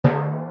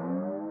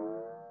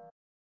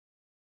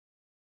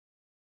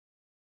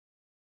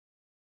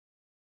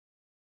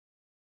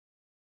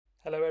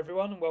Hello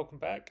everyone and welcome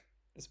back.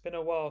 It's been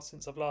a while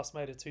since I've last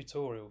made a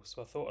tutorial,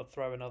 so I thought I'd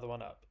throw another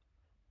one up.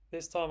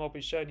 This time I'll be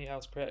showing you how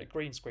to create a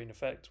green screen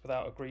effect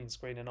without a green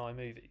screen in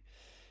iMovie.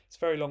 It's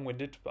very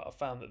long-winded, but I've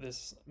found that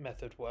this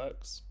method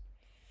works.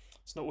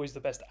 It's not always the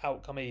best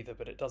outcome either,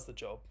 but it does the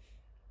job.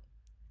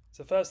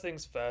 So first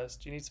things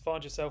first, you need to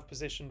find yourself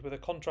positioned with a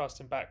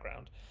contrasting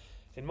background.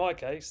 In my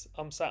case,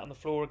 I'm sat on the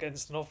floor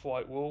against an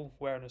off-white wall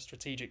wearing a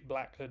strategic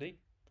black hoodie.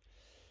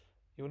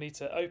 You'll need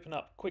to open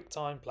up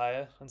QuickTime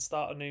Player and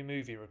start a new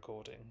movie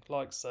recording,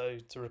 like so,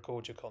 to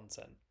record your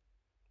content.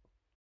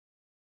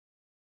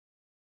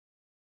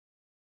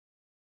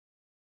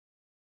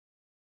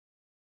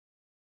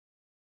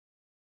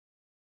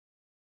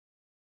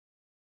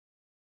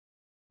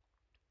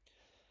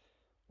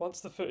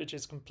 Once the footage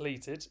is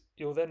completed,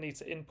 you'll then need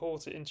to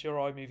import it into your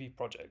iMovie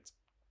project.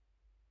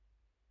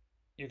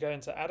 You're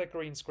going to add a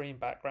green screen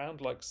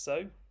background like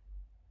so,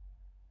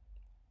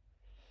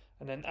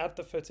 and then add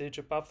the footage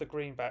above the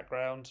green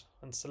background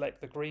and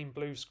select the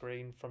green-blue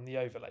screen from the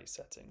overlay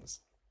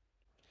settings.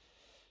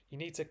 You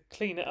need to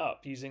clean it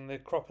up using the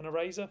crop and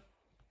eraser.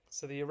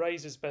 So the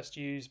eraser is best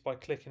used by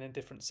clicking in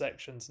different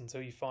sections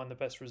until you find the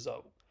best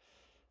result.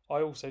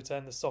 I also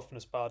turn the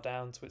softness bar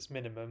down to its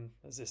minimum,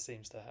 as this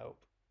seems to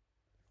help.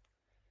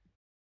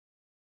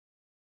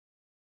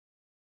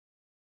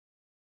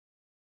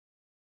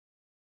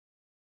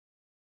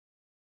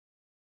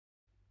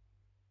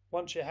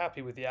 Once you're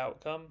happy with the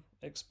outcome,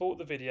 export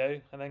the video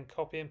and then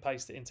copy and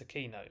paste it into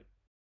Keynote.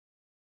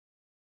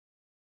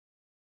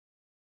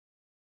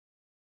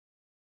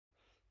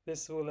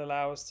 This will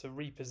allow us to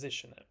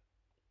reposition it.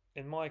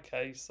 In my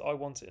case, I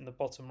want it in the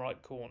bottom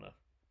right corner.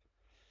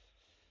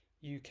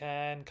 You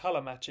can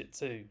colour match it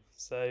too,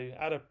 so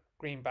add a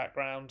green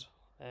background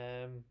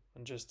and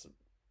just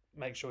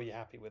make sure you're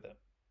happy with it.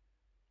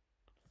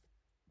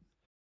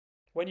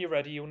 When you're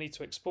ready, you'll need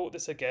to export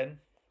this again,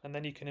 and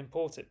then you can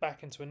import it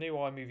back into a new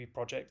iMovie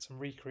project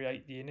and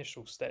recreate the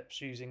initial steps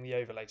using the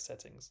overlay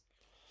settings.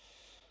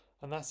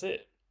 And that's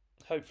it.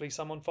 Hopefully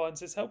someone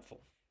finds this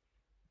helpful.